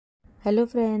Hello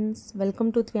friends,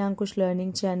 welcome to Triankush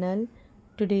Learning Channel.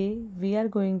 Today we are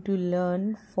going to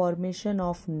learn formation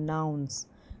of nouns.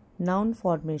 Noun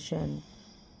formation.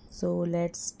 So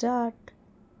let's start.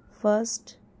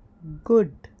 First,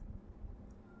 good.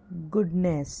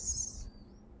 Goodness.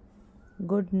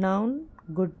 Good noun,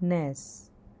 goodness.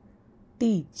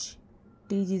 Teach.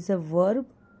 Teach is a verb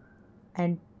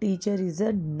and teacher is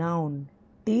a noun.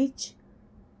 Teach,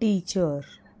 teacher.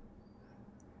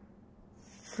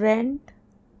 Friend,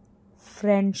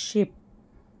 friendship.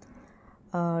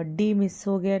 D miss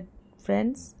हो गया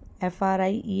friends.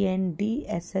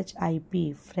 FRIENDSHIP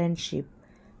friendship.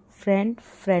 Friend,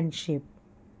 friendship.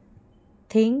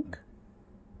 Think,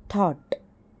 thought.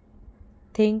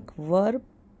 Think verb,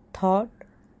 thought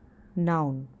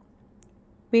noun.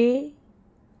 Pay,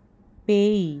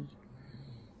 payee.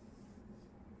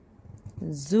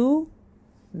 Zoo,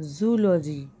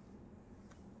 zoology.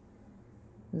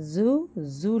 Zoo,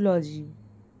 zoology.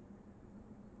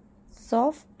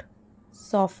 Soft,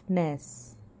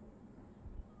 softness.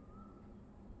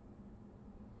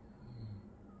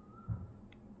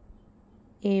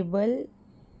 Able,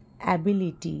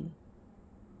 ability.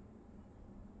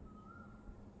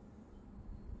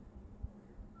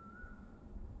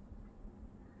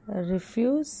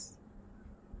 Refuse,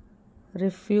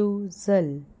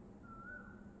 refusal.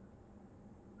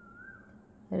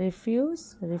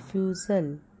 Refuse,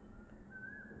 refusal.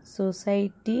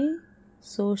 Society,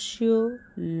 sociology.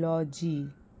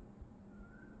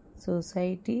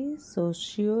 Society,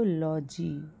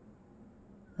 sociology.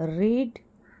 Read,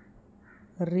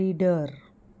 reader.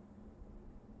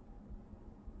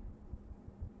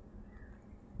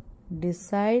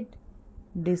 Decide,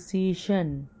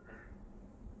 decision.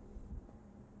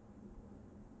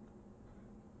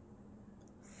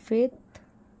 Faith,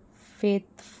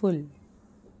 faithful.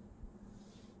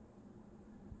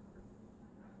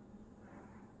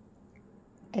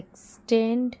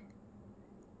 Extend,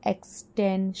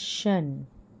 extension.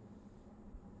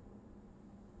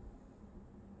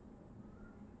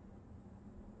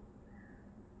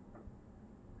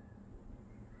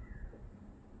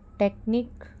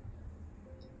 Technique,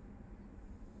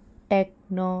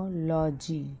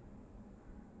 technology.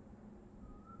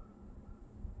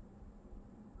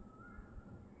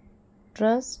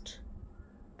 Trust,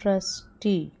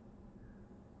 trustee.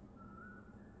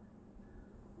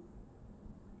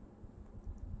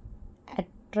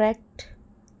 Attract,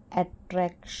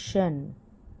 attraction.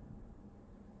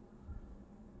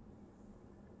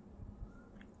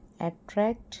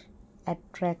 Attract,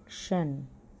 attraction.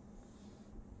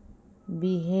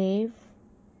 Behave,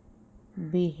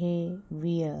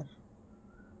 behavior.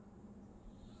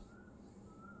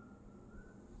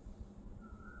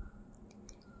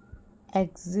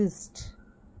 Exist,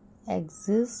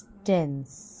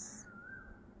 existence.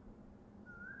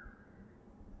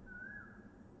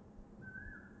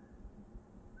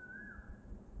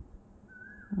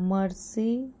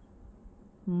 Mercy,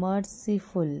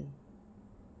 merciful.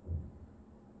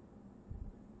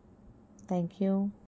 Thank you.